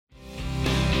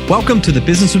Welcome to the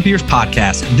Business with Beers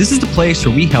podcast. This is the place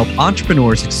where we help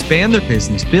entrepreneurs expand their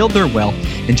business, build their wealth,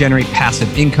 and generate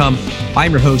passive income.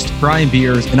 I'm your host, Brian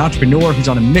Beers, an entrepreneur who's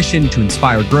on a mission to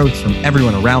inspire growth from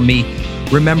everyone around me.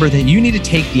 Remember that you need to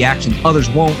take the action others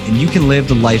won't, and you can live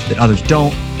the life that others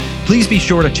don't. Please be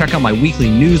sure to check out my weekly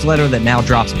newsletter that now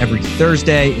drops every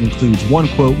Thursday. It includes one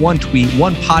quote, one tweet,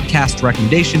 one podcast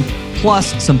recommendation,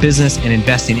 plus some business and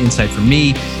investing insight from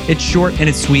me. It's short and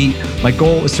it's sweet. My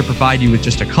goal is to provide you with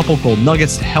just a couple gold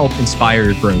nuggets to help inspire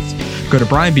your growth. Go to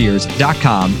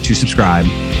brianbeers.com to subscribe.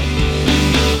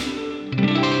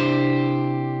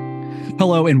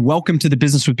 Hello, and welcome to the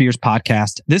Business with Beers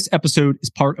podcast. This episode is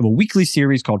part of a weekly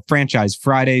series called Franchise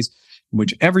Fridays, in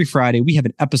which every Friday we have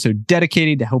an episode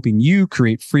dedicated to helping you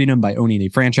create freedom by owning a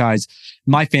franchise.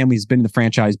 My family has been in the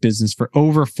franchise business for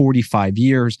over 45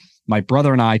 years. My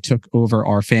brother and I took over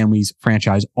our family's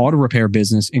franchise auto repair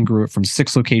business and grew it from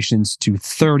 6 locations to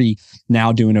 30,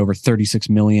 now doing over $36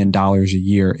 million a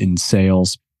year in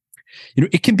sales. You know,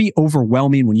 it can be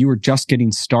overwhelming when you are just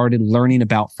getting started learning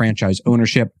about franchise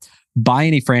ownership.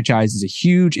 Buying a franchise is a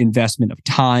huge investment of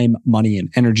time, money,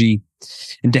 and energy.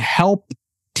 And to help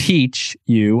teach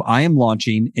you, I am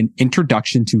launching an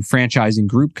introduction to franchising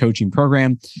group coaching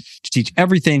program to teach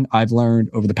everything I've learned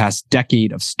over the past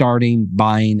decade of starting,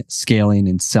 buying, scaling,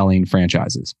 and selling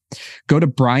franchises. Go to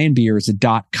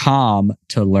brianbeers.com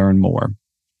to learn more.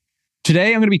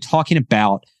 Today, I'm going to be talking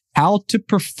about how to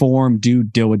perform due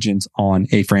diligence on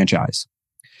a franchise.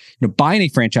 You know, buying a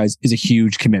franchise is a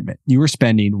huge commitment. You are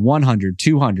spending $100,000,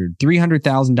 $200,000,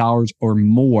 $300,000 or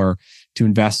more to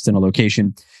invest in a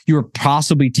location. You are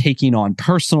possibly taking on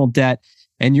personal debt,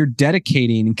 and you're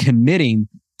dedicating and committing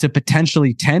to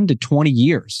potentially 10 to 20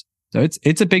 years. So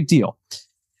it's a big deal.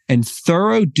 And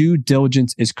thorough due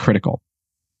diligence is critical.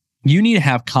 You need to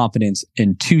have confidence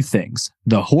in 2 things,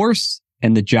 the horse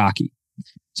and the jockey.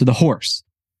 So the horse,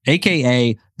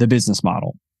 aka the business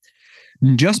model.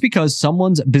 Just because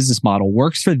someone's business model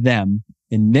works for them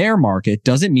in their market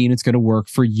doesn't mean it's going to work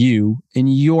for you in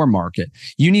your market.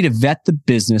 You need to vet the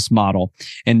business model.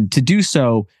 And to do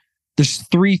so, there's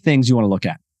 3 things you want to look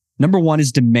at. Number 1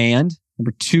 is demand.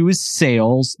 Number 2 is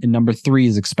sales. And number 3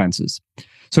 is expenses.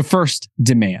 So first,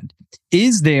 demand.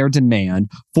 Is there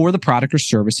demand for the product or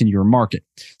service in your market?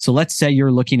 So let's say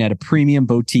you're looking at a premium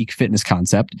boutique fitness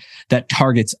concept that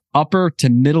targets upper to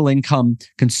middle income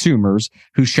consumers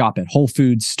who shop at Whole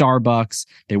Foods, Starbucks.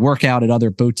 They work out at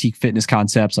other boutique fitness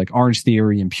concepts like Orange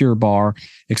Theory and Pure Barre,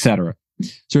 etc.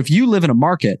 So if you live in a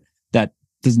market that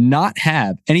does not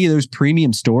have any of those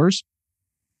premium stores,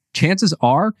 chances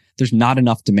are there's not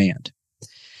enough demand.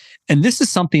 And this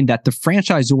is something that the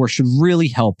franchisor should really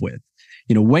help with.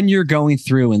 You know, when you're going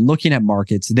through and looking at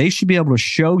markets, they should be able to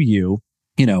show you,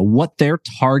 you know, what their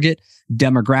target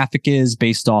demographic is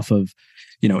based off of,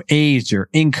 you know, age or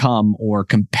income or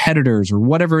competitors or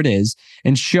whatever it is,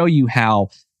 and show you how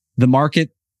the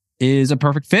market is a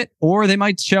perfect fit. Or they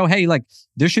might show, hey, like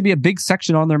there should be a big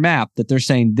section on their map that they're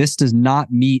saying this does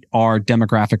not meet our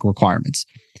demographic requirements.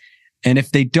 And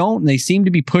if they don't, and they seem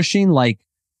to be pushing like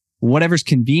whatever's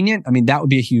convenient, I mean, that would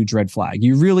be a huge red flag.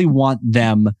 You really want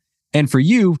them, and for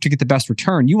you to get the best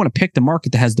return, you want to pick the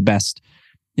market that has the best,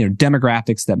 you know,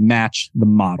 demographics that match the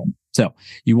model. So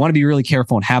you want to be really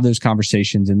careful and have those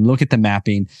conversations and look at the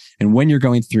mapping. And when you're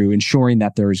going through, ensuring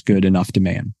that there is good enough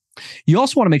demand. You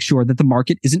also want to make sure that the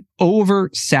market isn't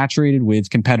oversaturated with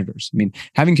competitors. I mean,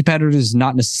 having competitors is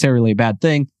not necessarily a bad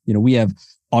thing. You know, we have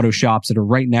auto shops that are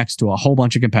right next to a whole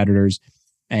bunch of competitors.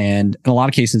 And in a lot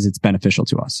of cases, it's beneficial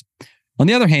to us. On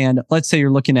the other hand, let's say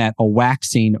you're looking at a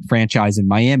waxing franchise in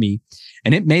Miami,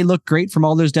 and it may look great from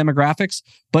all those demographics,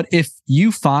 but if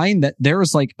you find that there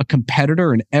is like a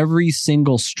competitor in every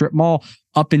single strip mall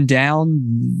up and down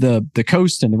the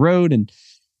coast and the road, and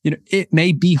you know, it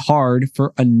may be hard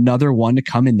for another one to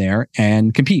come in there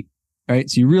and compete, right?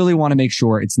 So you really want to make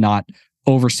sure it's not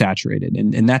oversaturated.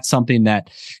 And that's something that,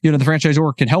 you know, the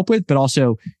franchisor can help with, but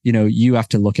also, you know, you have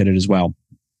to look at it as well.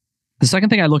 The second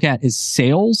thing I look at is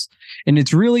sales. And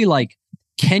it's really like,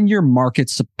 can your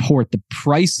market support the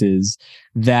prices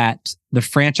that the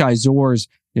franchisors,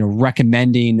 you know,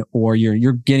 recommending, or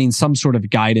you're getting some sort of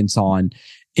guidance on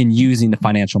in using the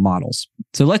financial models?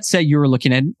 So let's say you're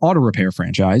looking at an auto repair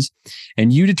franchise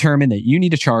and you determine that you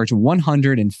need to charge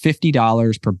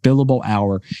 $150 per billable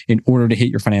hour in order to hit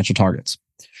your financial targets.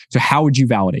 So how would you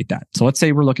validate that? So let's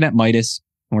say we're looking at Midas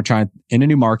and we're trying in a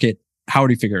new market. How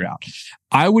would you figure it out?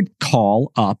 I would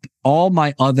call up all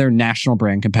my other national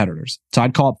brand competitors. So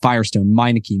I'd call up Firestone,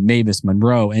 Meineke, Mavis,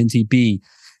 Monroe, NTP,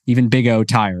 even Big O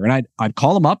Tire. And I'd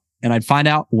call them up and I'd find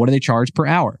out what do they charge per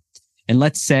hour. And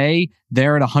let's say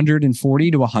they're at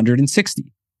 140 to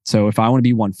 160. So if I want to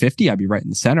be 150, I'd be right in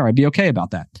the center. I'd be okay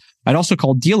about that. I'd also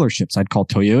call dealerships. I'd call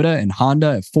Toyota and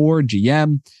Honda, Ford,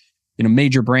 GM,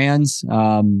 major brands,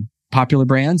 popular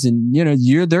brands, and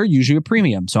they're usually a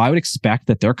premium. So I would expect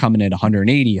that they're coming at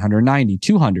 180, 190,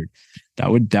 200. That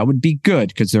would be good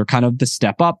because they're kind of the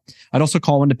step up. I'd also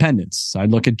call independents.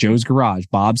 I'd look at Joe's Garage,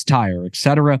 Bob's Tire,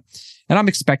 etc. And I'm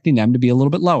expecting them to be a little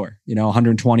bit lower,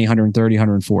 120, 130,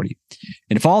 140.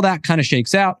 And if all that kind of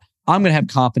shakes out, I'm going to have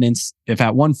confidence if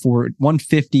at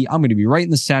 150, I'm going to be right in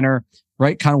the center,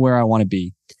 right kind of where I want to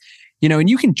be. And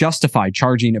you can justify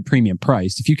charging a premium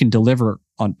price if you can deliver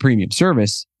on premium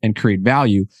service and create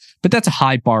value, but that's a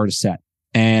high bar to set.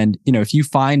 And, if you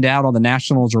find out all the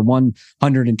nationals are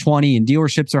 120 and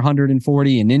dealerships are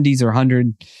 140 and indies are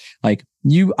 100,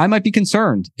 I might be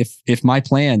concerned if my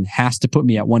plan has to put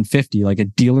me at 150, like a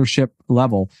dealership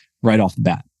level right off the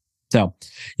bat. So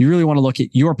you really want to look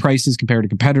at your prices compared to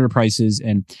competitor prices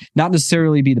and not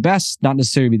necessarily be the best, not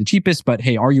necessarily be the cheapest, but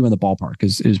hey, are you in the ballpark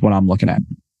is what I'm looking at.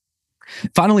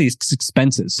 Finally, it's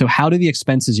expenses. So how do the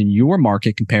expenses in your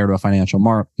market compare to a financial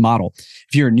model?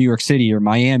 If you're in New York City or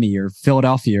Miami or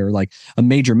Philadelphia or like a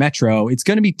major metro, it's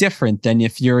going to be different than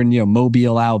if you're in,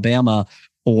 Mobile, Alabama,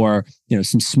 or,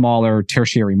 some smaller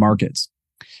tertiary markets.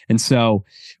 And so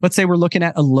let's say we're looking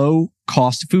at a low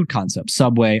cost food concept,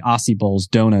 Subway, Aussie Bowls,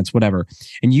 donuts, whatever.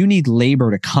 And you need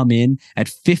labor to come in at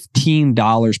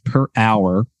 $15 per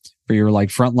hour for your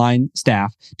frontline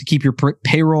staff to keep your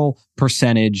payroll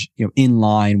percentage, in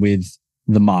line with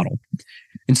the model.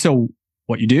 And so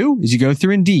what you do is you go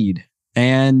through Indeed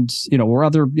and, or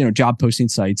other, job posting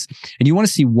sites, and you want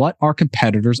to see what our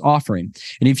competitors offering.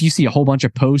 And if you see a whole bunch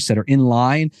of posts that are in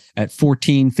line at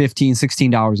 $14, $15,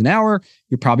 $16 an hour,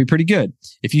 you're probably pretty good.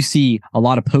 If you see a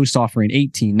lot of posts offering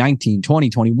 18, 19, 20,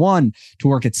 21 to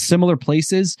work at similar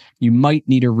places, you might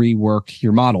need to rework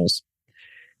your models.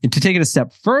 And to take it a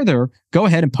step further, go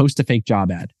ahead and post a fake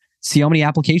job ad. See how many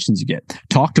applications you get.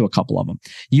 Talk to a couple of them.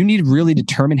 You need to really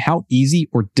determine how easy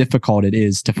or difficult it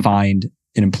is to find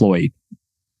an employee.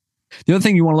 The other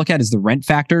thing you want to look at is the rent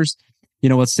factors.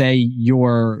 Let's say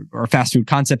your fast food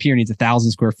concept here needs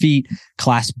 1,000 square feet,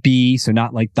 class B, so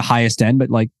not like the highest end, but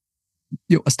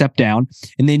a step down,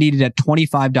 and they need it at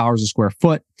 $25 a square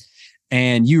foot.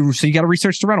 And you got to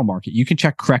research the rental market. You can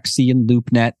check Crexi and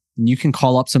LoopNet, and you can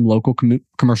call up some local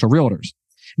commercial realtors.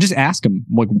 Just ask them,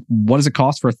 what does it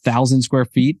cost for 1,000 square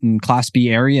feet in Class B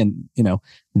area in,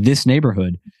 this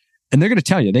neighborhood? And they're going to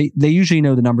tell you, they usually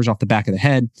know the numbers off the back of the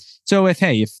head. So if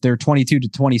they're 22 to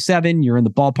 27, you're in the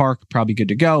ballpark, probably good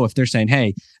to go. If they're saying,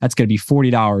 hey, that's going to be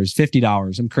 $40,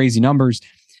 $50, some crazy numbers,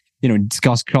 it's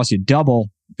cost you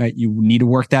double, right? You need to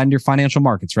work that in your financial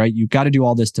markets, right? You've got to do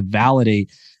all this to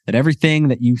validate that everything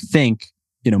that you think,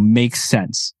 makes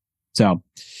sense. So,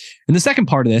 and the second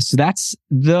part of this, so that's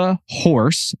the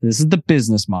horse. This is the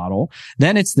business model.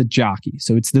 Then it's the jockey.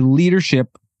 So it's the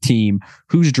leadership team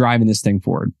who's driving this thing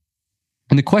forward.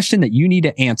 And the question that you need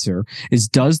to answer is,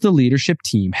 does the leadership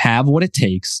team have what it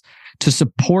takes to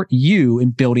support you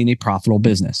in building a profitable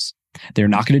business? They're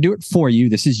not going to do it for you.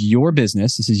 This is your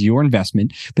business. This is your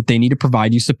investment, but they need to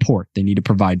provide you support. They need to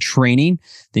provide training.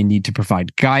 They need to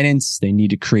provide guidance. They need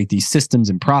to create these systems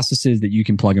and processes that you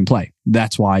can plug and play.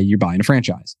 That's why you're buying a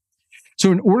franchise.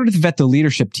 So in order to vet the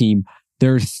leadership team,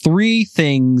 there are 3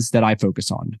 things that I focus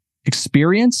on: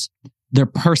 experience, their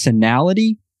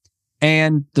personality,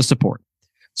 and the support.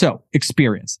 So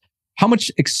experience. How much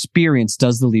experience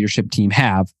does the leadership team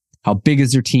have? How big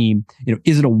is their team?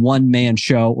 Is it a one-man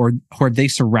show, or have they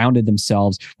surrounded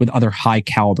themselves with other high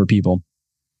caliber people?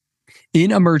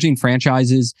 In emerging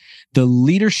franchises, the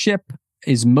leadership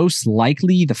is most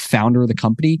likely the founder of the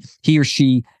company. He or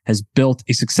she has built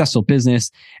a successful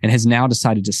business and has now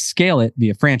decided to scale it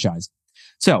via franchise.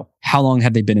 So how long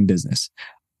have they been in business?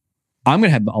 I'm going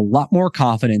to have a lot more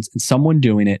confidence in someone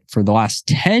doing it for the last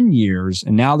 10 years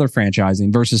and now they're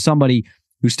franchising versus somebody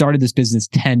who started this business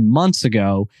 10 months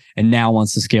ago and now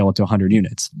wants to scale it to 100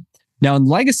 units. Now, in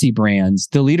legacy brands,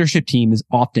 the leadership team is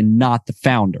often not the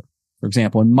founder. For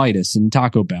example, in Midas and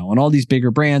Taco Bell and all these bigger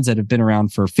brands that have been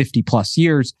around for 50 plus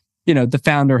years, the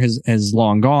founder has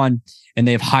long gone, and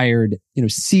they've hired,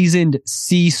 seasoned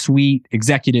C-suite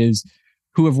executives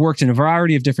who have worked in a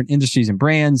variety of different industries and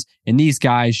brands. And these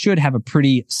guys should have a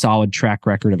pretty solid track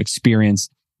record of experience,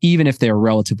 even if they're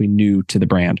relatively new to the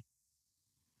brand.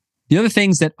 The other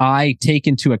things that I take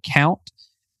into account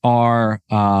are,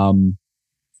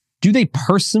 do they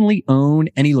personally own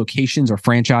any locations or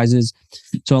franchises?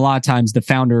 So a lot of times the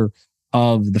founder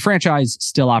of the franchise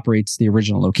still operates the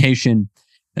original location,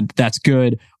 and that's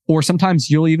good. Or sometimes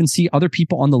you'll even see other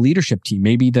people on the leadership team.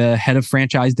 Maybe the head of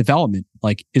franchise development,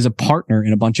 like, is a partner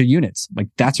in a bunch of units. Like,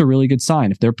 that's a really good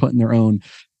sign if they're putting their own,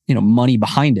 money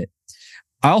behind it.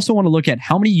 I also want to look at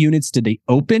how many units did they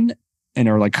open and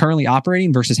are like currently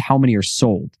operating versus how many are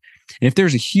sold. And if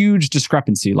there's a huge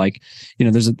discrepancy, like,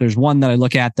 there's one that I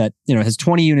look at that, has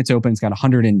 20 units open, it's got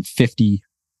 150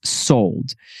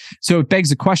 sold. So it begs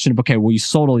the question of, okay, well, you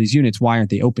sold all these units, why aren't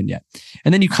they open yet?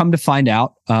 And then you come to find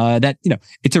out that,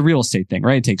 it's a real estate thing,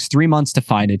 right? It takes 3 months to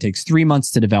find it. It takes 3 months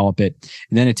to develop it.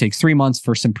 And then it takes 3 months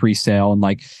for some pre-sale. And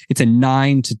like, it's a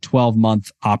 9 to 12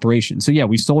 month operation. So yeah,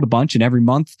 we sold a bunch, and every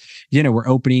month, we're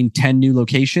opening 10 new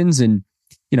locations, and,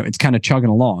 it's kind of chugging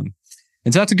along.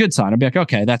 And so that's a good sign. I'll be like,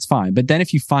 okay, that's fine. But then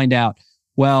if you find out,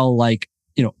 well, like,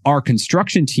 our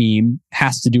construction team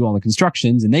has to do all the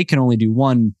constructions and they can only do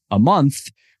one a month,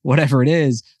 whatever it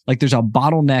is, like, there's a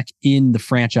bottleneck in the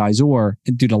franchisor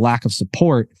due to lack of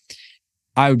support.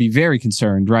 I would be very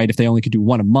concerned, right? If they only could do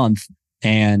one a month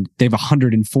and they have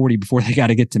 140 before they got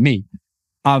to get to me.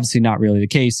 Obviously not really the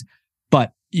case,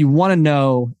 but you want to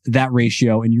know that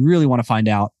ratio, and you really want to find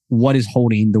out what is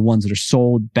holding the ones that are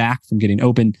sold back from getting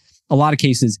open. A lot of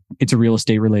cases, it's a real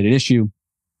estate related issue.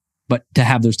 But to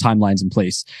have those timelines in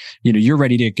place, you're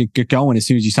ready to get going as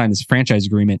soon as you sign this franchise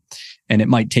agreement, and it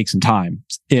might take some time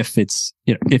if it's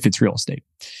real estate.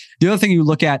 The other thing you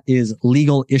look at is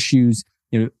legal issues.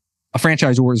 A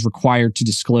franchisor is required to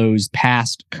disclose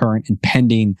past, current, and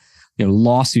pending,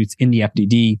 lawsuits in the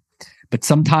FDD. But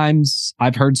sometimes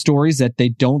I've heard stories that they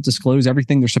don't disclose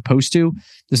everything they're supposed to.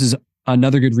 This is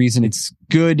another good reason it's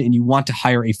good, and you want to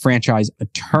hire a franchise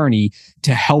attorney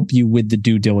to help you with the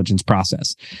due diligence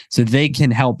process, so they can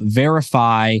help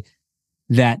verify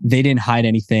that they didn't hide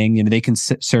anything. They can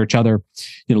search other,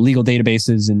 legal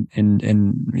databases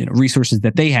and resources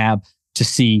that they have to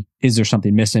see, is there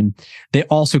something missing? They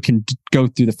also can go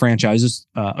through the franchise's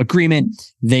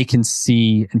agreement. They can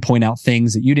see and point out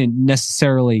things that you didn't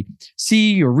necessarily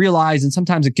see or realize. And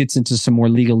sometimes it gets into some more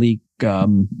legally,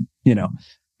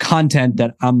 content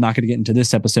that I'm not going to get into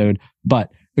this episode,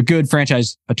 but a good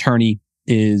franchise attorney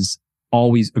is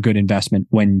always a good investment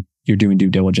when you're doing due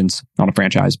diligence on a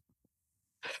franchise.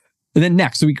 And then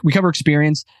next, so we cover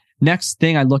experience. Next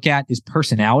thing I look at is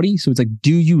personality. So it's like,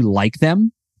 do you like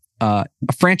them? A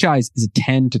franchise is a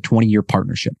 10 to 20 year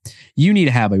partnership. You need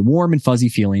to have a warm and fuzzy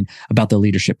feeling about the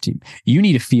leadership team. You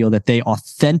need to feel that they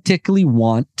authentically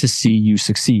want to see you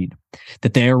succeed,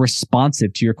 that they are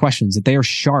responsive to your questions, that they are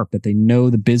sharp, that they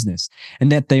know the business,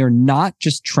 and that they are not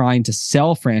just trying to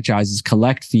sell franchises,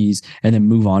 collect fees, and then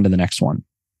move on to the next one.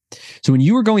 So when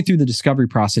you are going through the discovery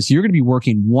process, you're going to be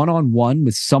working one-on-one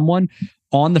with someone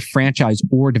on the franchise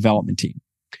or development team.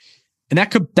 And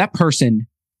that person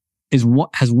has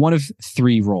one of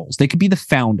three roles. They could be the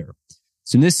founder.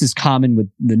 So this is common with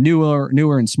the newer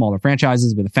and smaller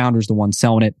franchises, but the founder is the one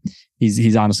selling it.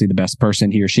 He's honestly the best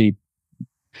person, he or she.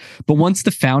 But once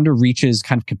the founder reaches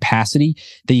kind of capacity,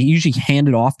 they usually hand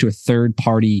it off to a third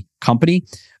party company.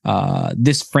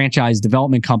 This franchise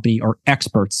development company are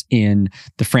experts in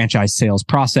the franchise sales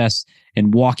process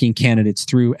and walking candidates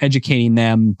through, educating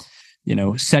them,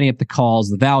 setting up the calls,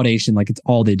 the validation, like, it's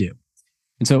all they do.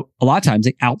 And so a lot of times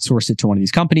they outsource it to one of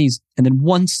these companies. And then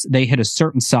once they hit a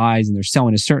certain size and they're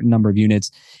selling a certain number of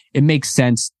units, it makes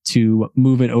sense to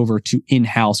move it over to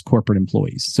in-house corporate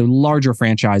employees. So larger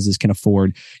franchises can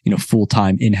afford,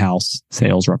 full-time in-house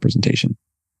sales representation.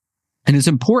 And it's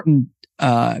important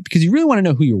because you really want to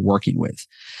know who you're working with,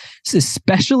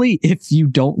 especially if you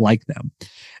don't like them.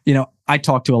 I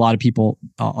talk to a lot of people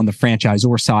on the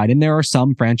franchisor side, and there are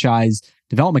some franchise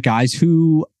development guys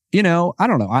who, I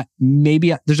don't know,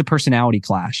 maybe there's a personality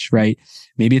clash, right?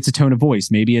 Maybe it's a tone of voice.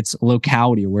 Maybe it's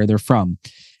locality or where they're from.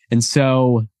 And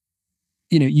so,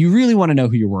 you really want to know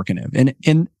who you're working with.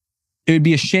 And it would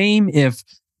be a shame if,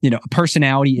 a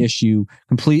personality issue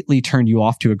completely turned you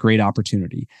off to a great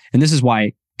opportunity. And this is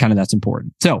why kind of that's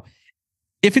important. So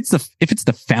if it's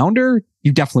the founder,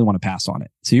 you definitely want to pass on it.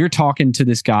 So you're talking to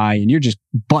this guy and you're just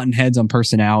butting heads on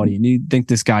personality and you think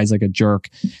this guy's like a jerk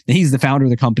and he's the founder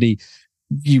of the company.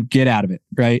 You get out of it,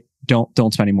 right? Don't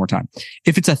spend any more time.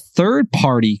 If it's a third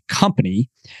party company,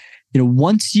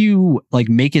 once you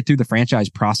make it through the franchise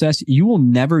process, you will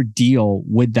never deal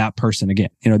with that person again.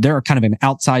 They're kind of an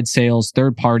outside sales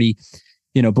third party,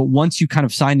 but once you kind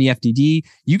of sign the FDD,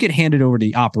 you get handed over to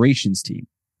the operations team,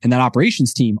 and that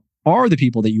operations team are the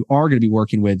people that you are going to be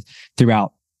working with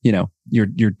throughout,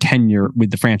 your tenure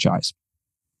with the franchise.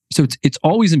 So it's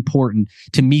always important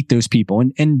to meet those people,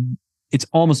 and it's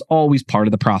almost always part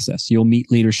of the process. You'll meet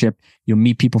leadership, you'll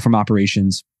meet people from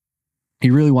operations.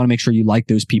 You really want to make sure you like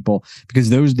those people because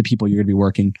those are the people you're going to be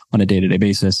working on a day-to-day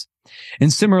basis.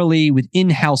 And similarly with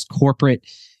in-house corporate,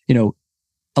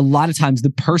 a lot of times the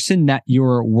person that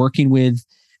you're working with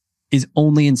is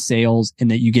only in sales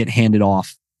and that you get handed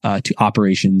off to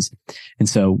operations. And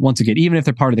so once again, even if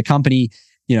they're part of the company,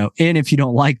 and if you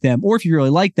don't like them or if you really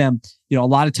like them, a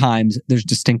lot of times there's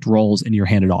distinct roles and you're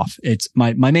handed off. It's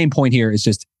my main point here is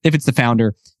just if it's the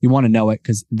founder, you want to know it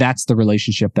because that's the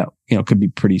relationship that, could be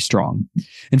pretty strong.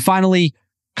 And finally,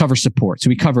 cover support. So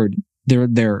we covered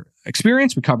their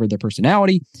experience, we covered their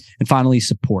personality, and finally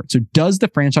support. So does the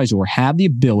franchisor have the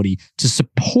ability to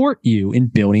support you in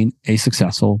building a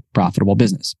successful, profitable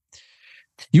business?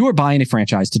 You are buying a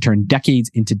franchise to turn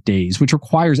decades into days, which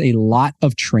requires a lot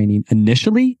of training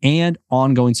initially and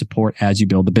ongoing support as you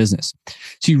build the business.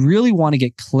 So you really want to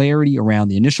get clarity around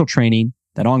the initial training,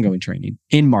 that ongoing training,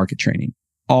 in-market training,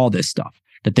 all this stuff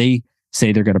that they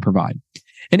say they're going to provide.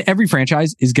 And every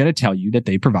franchise is going to tell you that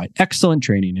they provide excellent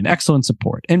training and excellent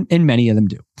support, and many of them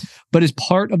do. But as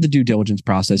part of the due diligence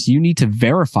process, you need to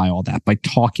verify all that by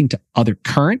talking to other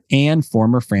current and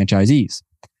former franchisees.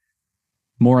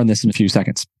 More on this in a few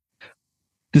seconds.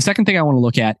 The second thing I want to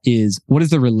look at is what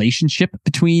is the relationship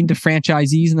between the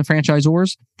franchisees and the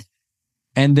franchisors?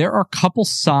 And there are a couple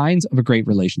signs of a great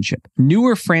relationship.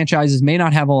 Newer franchises may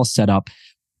not have all set up,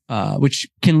 which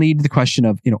can lead to the question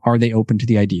of, are they open to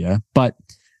the idea? But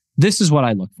this is what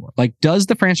I look for. Like, does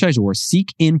the franchisor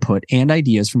seek input and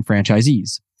ideas from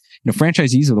franchisees?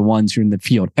 Franchisees are the ones who are in the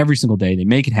field every single day. They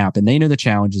make it happen. They know the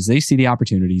challenges. They see the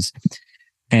opportunities.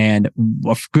 And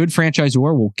a good franchisor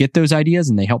will get those ideas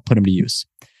and they help put them to use.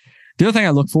 The other thing I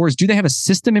look for is, do they have a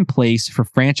system in place for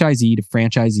franchisee to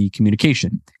franchisee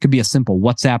communication? It could be a simple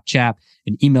WhatsApp chat,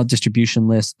 an email distribution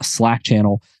list, a Slack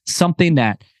channel, something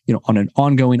that, on an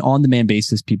ongoing, on-demand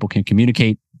basis, people can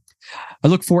communicate. I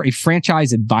look for a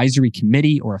franchise advisory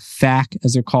committee, or a FAC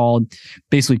as they're called.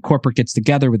 Basically, corporate gets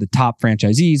together with the top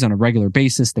franchisees on a regular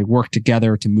basis. They work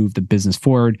together to move the business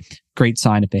forward. Great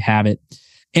sign if they have it.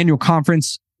 Annual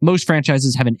conference. Most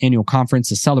franchises have an annual conference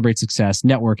to celebrate success,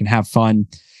 network, and have fun.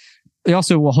 They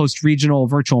also will host regional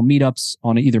virtual meetups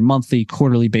on either monthly,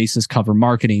 quarterly basis, cover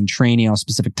marketing, training on a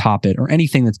specific topic, or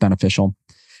anything that's beneficial.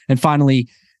 And finally,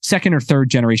 second or third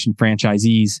generation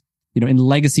franchisees, in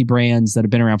legacy brands that have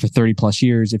been around for 30 plus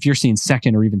years, if you're seeing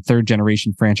second or even third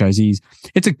generation franchisees,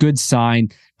 it's a good sign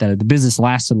that the business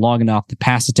lasted long enough to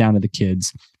pass it down to the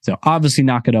kids. So obviously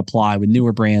not going to apply with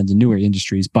newer brands and newer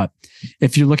industries, but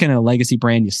if you're looking at a legacy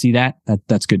brand, you see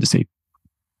that's good to see.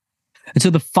 And so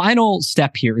the final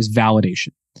step here is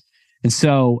validation. And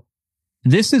so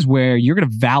this is where you're going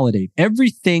to validate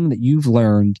everything that you've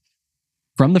learned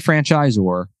from the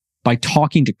franchisor by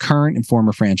talking to current and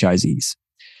former franchisees.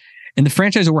 And the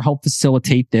franchisor will help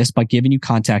facilitate this by giving you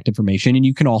contact information, and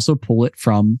you can also pull it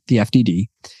from the FDD.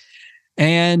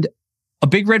 And a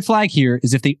big red flag here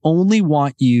is if they only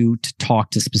want you to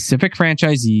talk to specific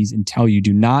franchisees and tell you,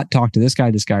 do not talk to this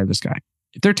guy, this guy, or this guy.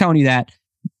 If they're telling you that,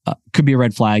 could be a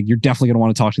red flag. You're definitely going to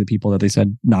want to talk to the people that they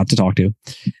said not to talk to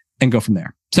and go from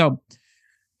there. So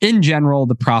in general,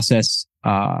 the process,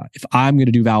 if I'm going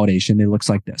to do validation, it looks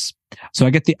like this. So I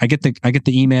get the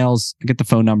emails, I get the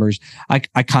phone numbers.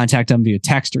 I contact them via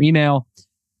text or email,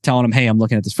 telling them, hey, I'm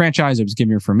looking at this franchise. I was giving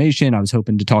you information. I was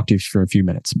hoping to talk to you for a few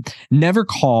minutes. Never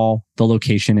call the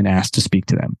location and ask to speak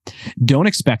to them. Don't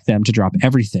expect them to drop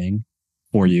everything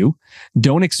for you.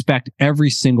 Don't expect every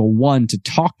single one to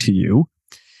talk to you.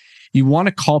 You want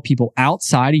to call people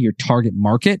outside of your target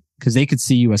market because they could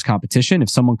see you as competition. If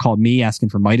someone called me asking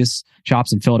for Midas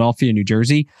shops in Philadelphia, New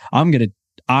Jersey, I'm going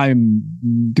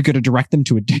to direct them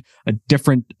to a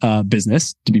different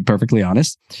business, to be perfectly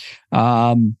honest.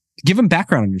 Give them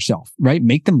background on yourself, right?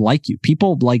 Make them like you.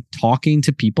 People like talking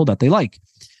to people that they like.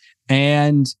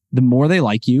 And the more they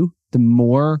like you, the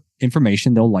more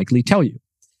information they'll likely tell you.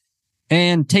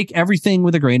 And take everything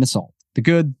with a grain of salt. The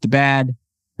good, the bad,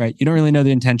 right? You don't really know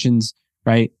the intentions,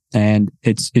 right? And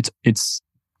it's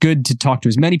good to talk to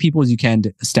as many people as you can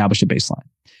to establish a baseline.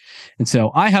 And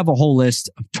so I have a whole list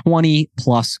of 20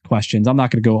 plus questions. I'm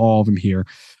not going to go all of them here,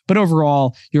 but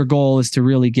overall, your goal is to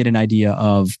really get an idea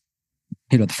of,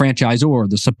 the franchisor,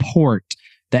 the support,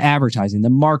 the advertising, the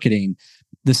marketing,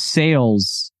 the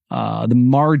sales, the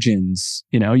margins.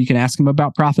 You can ask them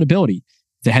about profitability.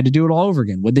 If they had to do it all over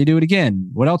again, would they do it again?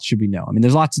 What else should we know? I mean,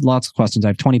 there's lots of questions. I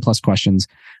have 20 plus questions.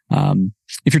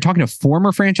 If you're talking to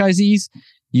former franchisees,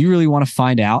 you really want to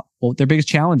find out what their biggest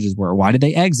challenges were. Why did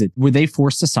they exit? Were they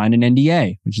forced to sign an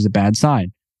NDA, which is a bad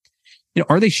sign?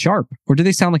 Are they sharp or do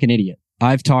they sound like an idiot?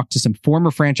 I've talked to some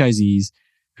former franchisees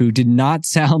who did not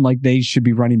sound like they should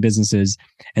be running businesses,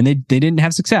 and they didn't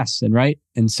have success.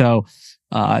 And so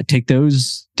take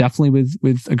those definitely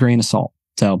with a grain of salt.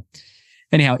 So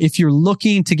anyhow, if you're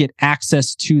looking to get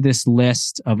access to this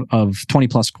list of 20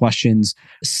 plus questions,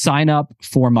 sign up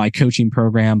for my coaching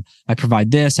program. I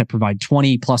provide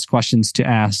 20 plus questions to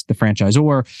ask the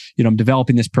franchisor. I'm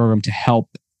developing this program to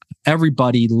help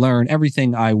everybody learn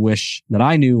everything I wish that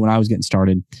I knew when I was getting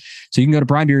started. So you can go to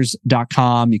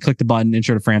brianbeers.com. You click the button,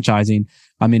 Intro to Franchising.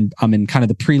 I'm in kind of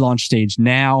the pre-launch stage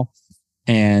now,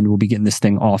 and we'll be getting this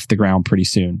thing off the ground pretty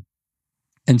soon.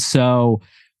 And so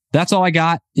that's all I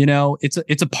got.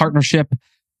 It's a partnership.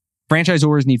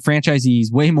 Franchisors need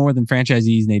franchisees way more than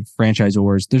franchisees need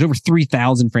franchisors. There's over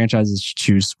 3,000 franchises to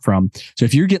choose from. So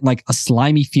if you're getting like a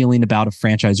slimy feeling about a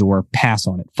franchisor, pass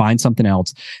on it. Find something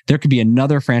else. There could be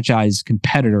another franchise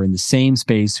competitor in the same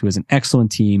space who has an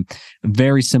excellent team, a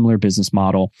very similar business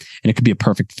model, and it could be a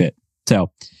perfect fit.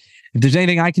 So if there's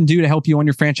anything I can do to help you on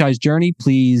your franchise journey,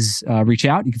 please reach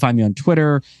out. You can find me on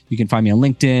Twitter. You can find me on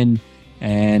LinkedIn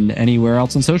and anywhere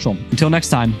else on social. Until next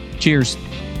time, cheers.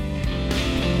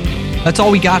 That's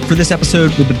all we got for this episode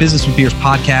with the Business with Beers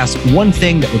podcast. One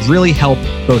thing that would really help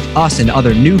both us and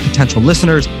other new potential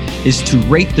listeners is to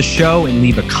rate the show and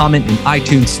leave a comment in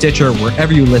iTunes, Stitcher,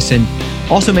 wherever you listen.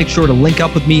 Also, make sure to link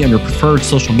up with me on your preferred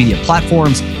social media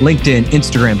platforms, LinkedIn,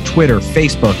 Instagram, Twitter,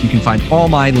 Facebook. You can find all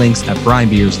my links at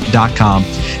brianbeers.com.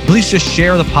 Please just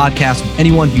share the podcast with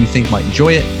anyone who you think might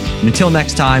enjoy it. And until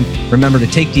next time, remember to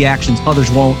take the actions others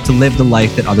won't to live the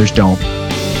life that others don't.